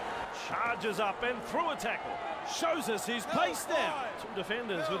 Charges up and through a tackle. Shows us his pace now. 2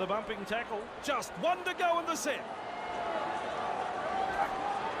 defenders with a bumping tackle. Just 1 to go in the set.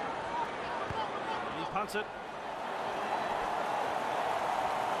 He punts it.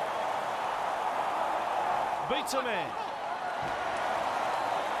 Beats a man.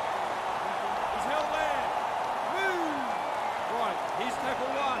 He's held there. Move! Right, he's tackle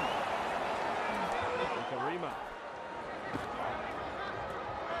 1. Karima.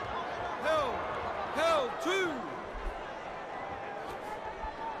 Held. Held. 2.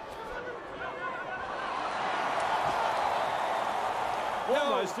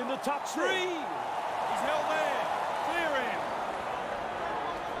 Almost in the touch. 3. He's held there. Clear him.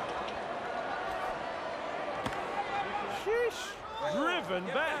 Sheesh. Driven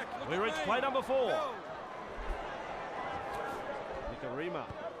back. We reach play number 4. Nikarima.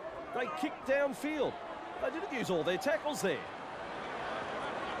 They kicked downfield. They didn't use all their tackles there.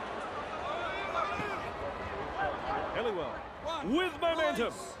 Helliwell with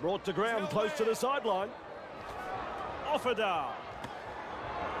momentum. Brought to ground close to the sideline. Offerdale.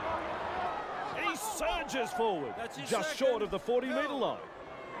 He surges forward. Just short of the 40-metre line.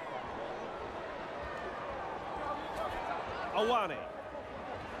 Awani.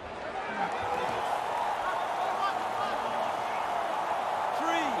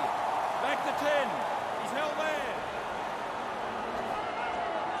 Back to 10. He's held there.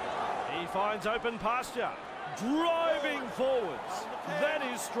 He finds open pasture. Driving forwards. That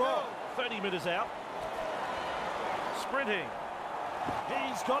is strong. 30 metres out. Sprinting.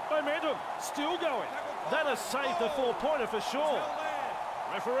 He's got momentum. Still going. That has saved the 4-pointer for sure.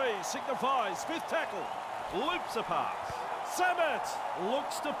 Referee signifies 5th tackle. Loops a pass. Samet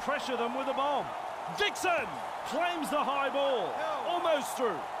looks to pressure them with a bomb. Dixon claims the high ball. Almost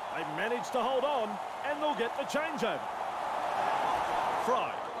through. They manage to hold on, and they'll get the changeover.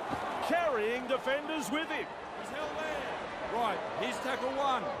 Fry carrying defenders with him. He's held there. Right, here's tackle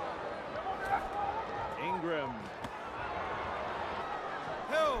 1. Ingram.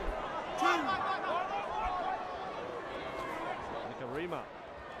 Held. 2. Nikarima.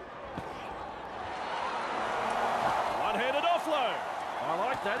 One-handed offload. I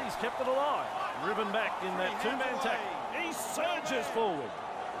like that. He's kept it alive. Driven back in that 2-man tackle. He surges forward.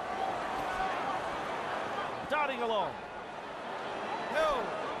 Darting along. Held.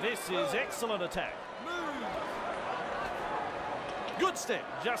 This is excellent attack. Move. Good step.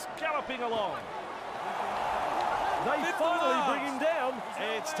 Just galloping along. They finally bring him down.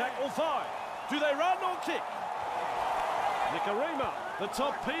 It's tackle 5. Do they run or kick? Nikarima, the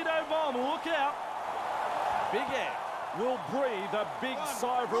torpedo bomb. Look out. Big Ant will breathe a big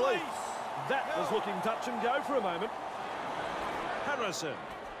sigh of relief. That was looking touch and go for a moment. Harrison.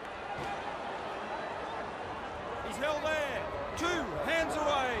 He's held there. 2 hands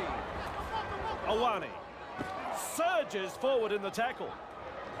away. Awani surges forward in the tackle.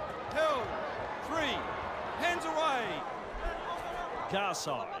 Held. 3 hands away.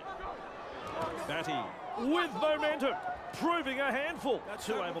 Garside. Batty with momentum. proving a handful.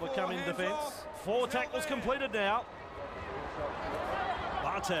 Two able to come in defence. 4 tackles completed now.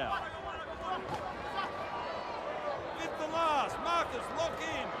 Bartel. Fifth and last. Marcus, lock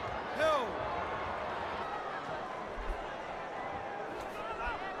in. Held.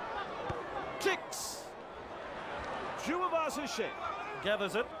 Kicks. Juavasashek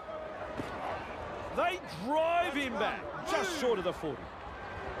gathers it. They drive him back, just short of the 40.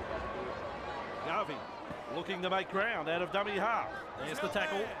 Garvey looking to make ground out of dummy half. There's the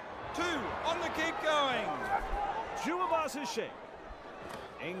tackle. 2 on the keep going. Juavasashek.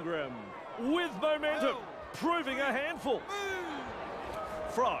 Ingram with momentum, proving a handful.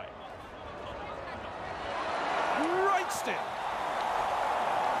 Fry. Great step.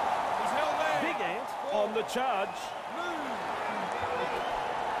 He's held there. Big Ant on the charge.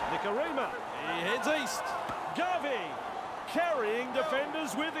 Nikarima, he heads east. Garvey carrying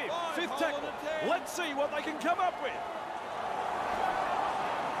defenders with him. 5th tackle. Let's see what they can come up with.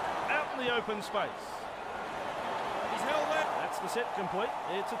 Out in the open space. He's held there. That's the set complete.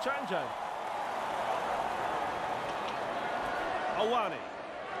 It's a changeover. Awani.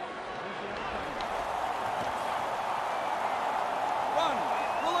 1.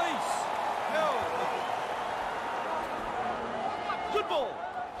 Release. Held. Good ball.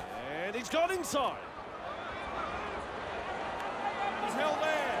 And he's got inside. He's held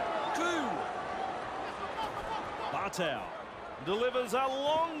there. 2. Bartel delivers a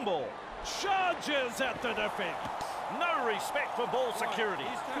long ball. Charges at the defence. No respect for ball security.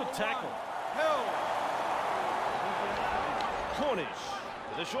 Good tackle. Held. Cornish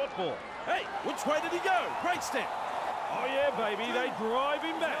with a short ball. Hey, which way did he go? Great step. Oh yeah, baby, they drive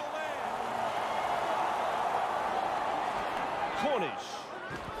him back. Cornish.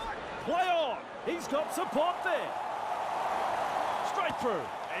 Play on. He's got support there. Straight through.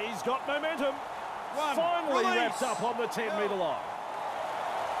 He's got momentum. 1. Finally Release. wrapped up on the 10-metre line.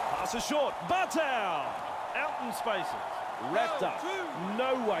 Pass is short. Bartel. Out in spaces. Wrapped up.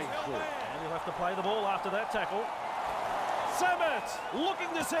 No way through. And he'll have to play the ball after that tackle. Samet looking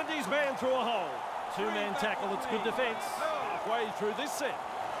to send his man through a hole. 2-man tackle. It's good defence. Halfway through this set.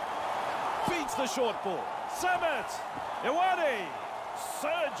 Beats the short ball. Samet. Iwani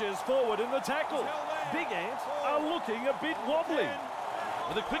surges forward in the tackle. Big Ant are looking a bit wobbly.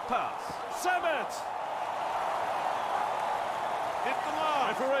 With a quick pass. Samet. Hit the line.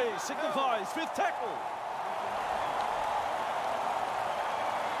 Referee signifies 5th tackle.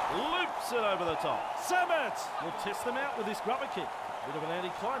 Loops it over the top. Samet will test them out with this grubber kick. Bit of an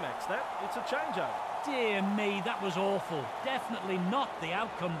anti-climax that. It's a changeover. Dear me, that was awful. Definitely not the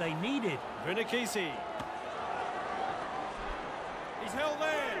outcome they needed. Vunikisi. He's held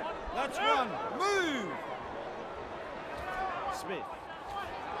there. That's 1. Move. Smith.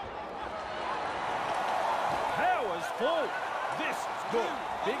 Powers full. This is good.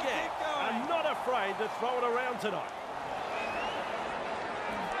 Big Ant are not afraid to throw it around tonight.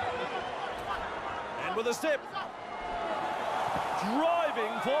 And with a step.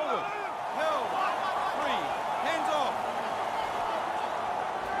 Driving forward. Held. 3. Hands off.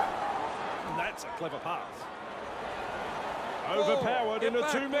 And that's a clever pass. Overpowered in a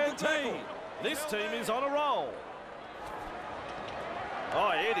 2-man tackle. This team is on a roll. Oh,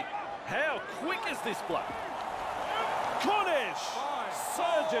 Eddie, how quick is this bloke? Cornish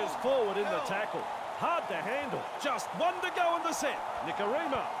surges forward in the tackle. Hard to handle. Just 1 to go in the set.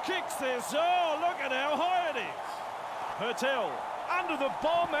 Nikarima kicks this. Oh, look at how high it is. Hertel under the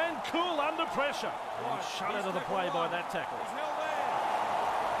bomb and cool under pressure. And shut out of the play by that tackle. He's held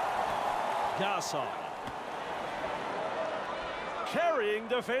there. Garside. Carrying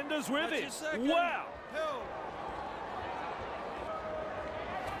defenders with That's him. your second. Wow. Held.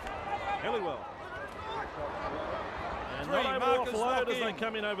 Helliwell. And 3. not able to Marcus, offload lock as they in.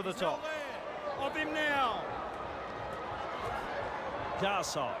 come in over the He's top. held there. Off him now.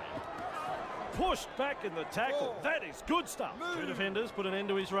 Garside. Pushed back in the tackle. 4. That is good stuff. Move. 2 defenders put an end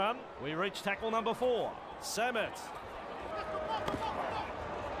to his run. We reach tackle number 4. Samet.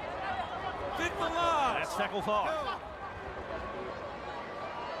 5th and last. That's tackle 5. Held.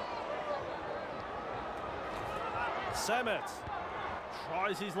 Samet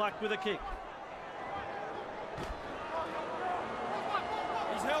tries his luck with a kick.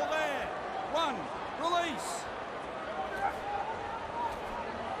 He's held there. 1. Release.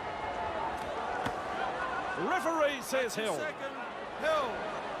 Referee says held. Second. Held.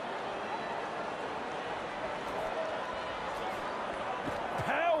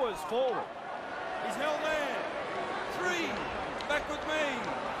 Powers forward. He's held there. 3. Back with me.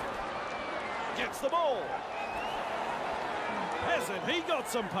 Gets the ball. Hasn't he got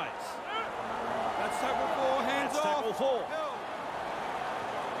some pace? That's tackle 4, hands That's off. tackle 4. Held.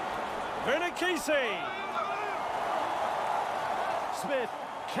 Vernikisi. Smith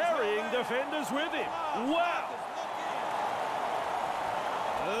carrying defenders with him. Wow.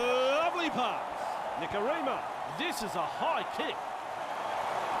 Lovely pass. Nikarima. This is a high kick.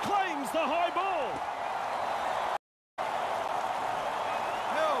 Claims the high ball.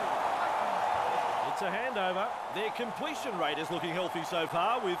 Held. It's a handover. Their completion rate is looking healthy so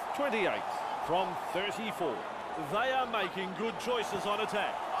far with 28 from 34. They are making good choices on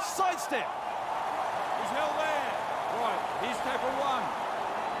attack. Sidestep. He's held there. Right, here's tackle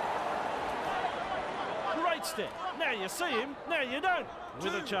 1. Great step. Now you see him, now you don't.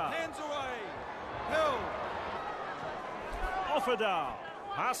 With a 2, charge. hands away. Held. Offerdale.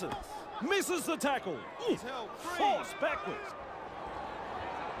 Passes. Misses the tackle. He's held. 3. Force backwards.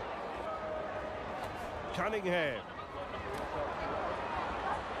 Cunningham.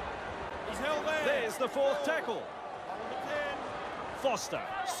 He's held there. There's the 4th tackle. Number 10. Foster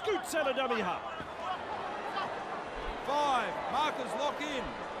scoots out a dummy half. 5. Markers lock in.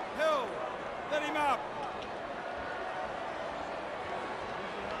 Held. Let him up.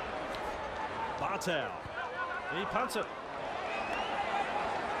 Bartel. He punts it.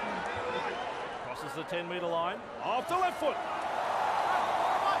 Crosses the 10-metre line. Off the left foot.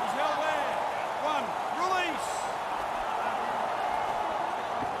 He's held there. 1. Release.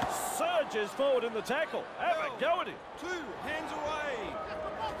 Surges forward in the tackle. Have a go at him. 2. Hands away.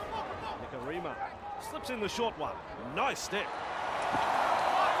 Nikarima slips in the short one. Nice step.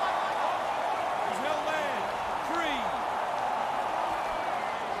 He's held there.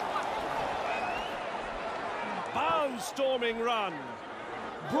 3. Barnstorming run.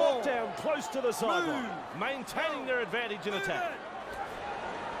 Brought down close to the sideline. Maintaining their advantage in attack.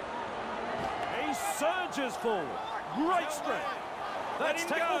 He surges forward. Great strength. That's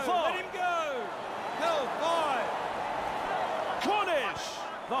tackle 5. Let him go. Held 5. Cornish.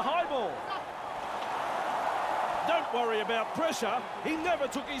 The high ball. Don't worry about pressure. He never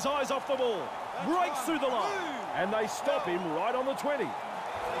took his eyes off the ball. Breaks through the line. And they stop him right on the 20.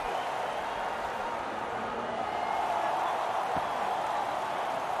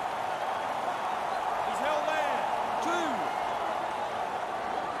 He's held there.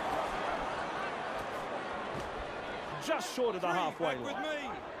 2. Just short of the halfway Back with line. me.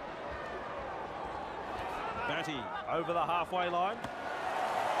 Batty over the halfway line.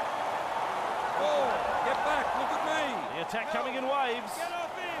 4. Get back. Look at me. The attack coming in waves. Get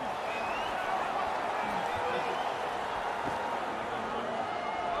off him.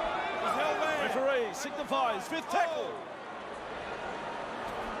 He's held there. Referee signifies 5th tackle.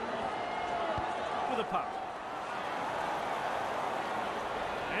 With a punt.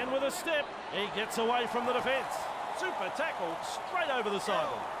 And with a step, he gets away from the defence. Super tackle straight over the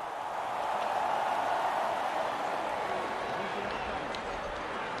sideline.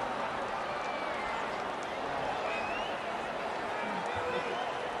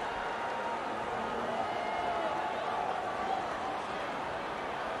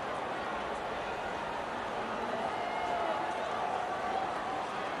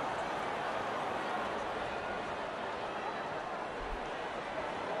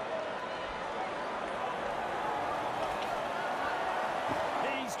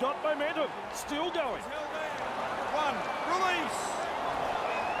 Got momentum, still going. He's held there. 1. Release.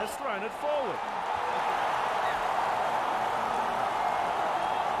 Has thrown it forward.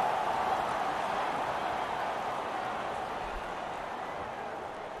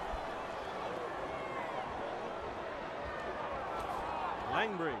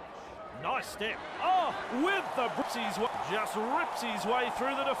 Langbridge, nice step. Oh, with the just rips his way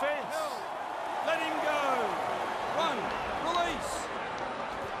through the defence. Let him go. 1. Release.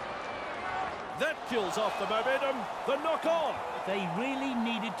 That kills off the momentum. The knock on. They really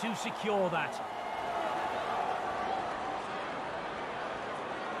needed to secure that.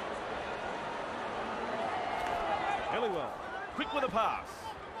 Helliwell, quick with a pass.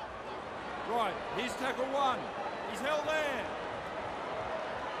 Right, here's tackle 1. He's held there.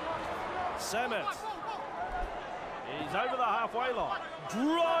 Samet. He's over the halfway line.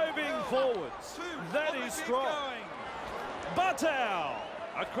 Driving forwards. 2. That Look is at him strong. going. Bartel.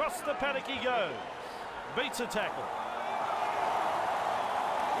 Across the paddock he goes. Beats a tackle.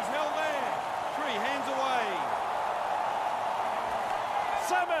 He's held there. 3. Hands away.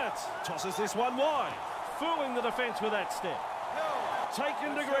 Samet tosses this one wide. Fooling the defence with that step. Held.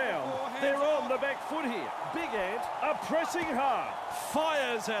 Taken to That's ground. tackle 4, hands They're on off. the back foot here. Big Ant are pressing hard.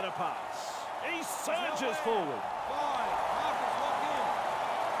 Fires out a pass. He surges forward. 5. Markers lock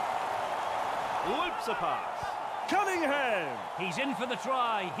in. Loops a pass. Cunningham. He's in for the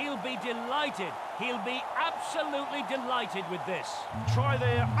try. He'll be delighted. He'll be absolutely delighted with this. Try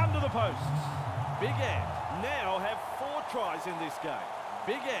there under the posts. Big Ant now have 4 tries in this game.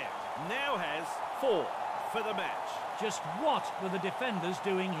 Big Ant now has 4 for the match. Just what were the defenders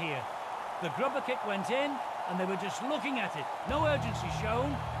doing here? The grubber kick went in, and they were just looking at it. No urgency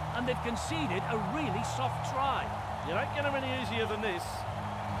shown, and they've conceded a really soft try. You don't get them any easier than this.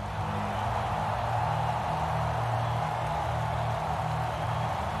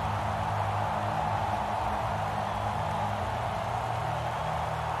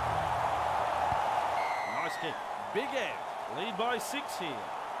 Nice kick. Big Ant lead by 6 here.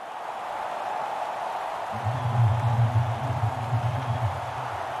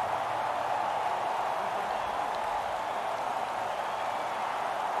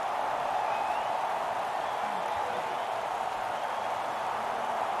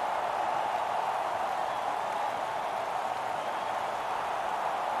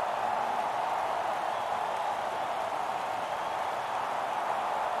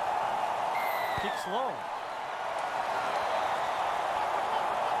 Kicks long.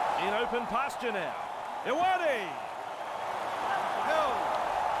 In open pasture now. Iwadi. Held.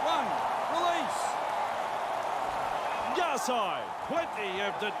 One. Release. Garside. Plenty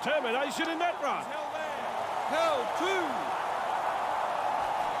of determination in that run. Held. Two.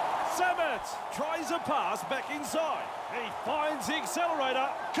 Samet tries a pass back inside. He finds the accelerator.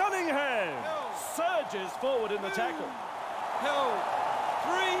 Cunningham surges forward in the tackle. Held.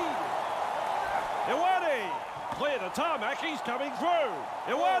 Three. Iwadi. Clear the tarmac. He's coming through.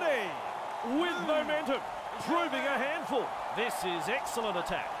 Iwadi with momentum. Proving a handful. This is excellent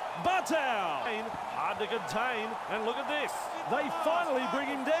attack. Batau. Hard to contain. And look at this. They finally bring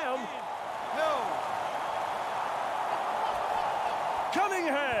him down. Held.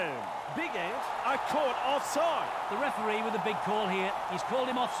 Cunningham. Big Ant are caught offside. The referee with a big call here. He's called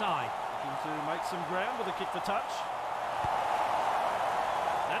him offside. Looking to make some ground with a kick for touch.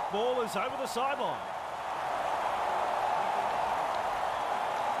 That ball is over the sideline.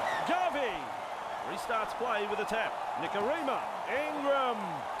 Garvey restarts play with a tap. Nikarima. Ingram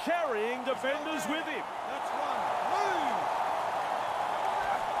carrying defenders with him. That's one. Move.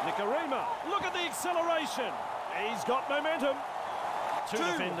 Nikarima. Look at the acceleration. He's got momentum. Two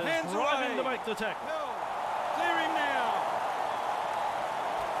defenders hands driving away. to make the tackle. Held. Clear him now.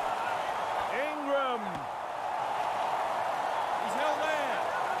 Ingram. He's held there.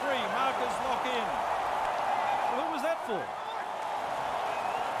 Three. Markers lock in. Who was that for?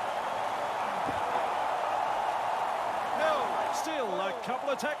 Held. Still a couple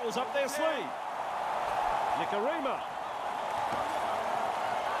of tackles up their sleeve. Nikarima.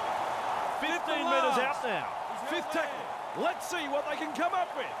 15 metres out now. Fifth tackle. Let's see what they can come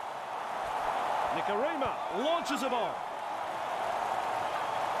up with. Nikarima launches him on.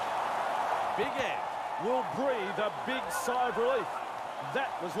 Big Ant will breathe a big sigh of relief. That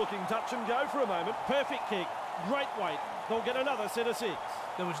was looking touch and go for a moment. Perfect kick. Great weight. They'll get another set of 6.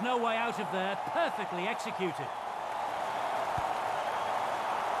 There was no way out of there. Perfectly executed.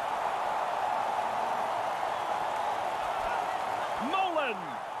 Molan.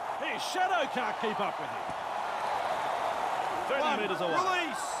 His shadow can't keep up with him. 30 metres away.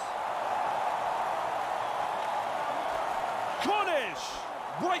 Release. Cornish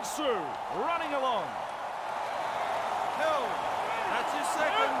breaks through, running along. Held. That's his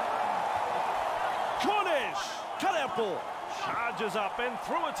second. Cornish, cut out ball, charges up and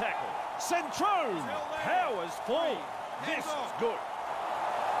through a tackle. Centrone powers full. This is good.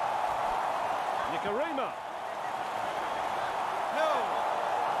 Nikarima. Held.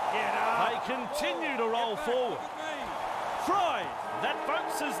 Get up. They continue to roll forward. Fry. That,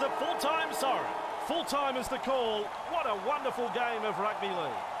 folks, is the full-time siren. Full-time is the call. What a wonderful game of rugby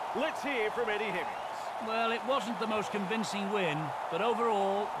league. Let's hear from Eddie Hemmings. Well, it wasn't the most convincing win, but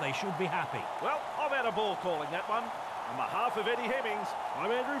overall, they should be happy. Well, I've had a ball calling that one. On behalf of Eddie Hemmings,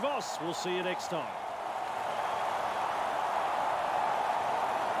 I'm Andrew Voss. We'll see you next time.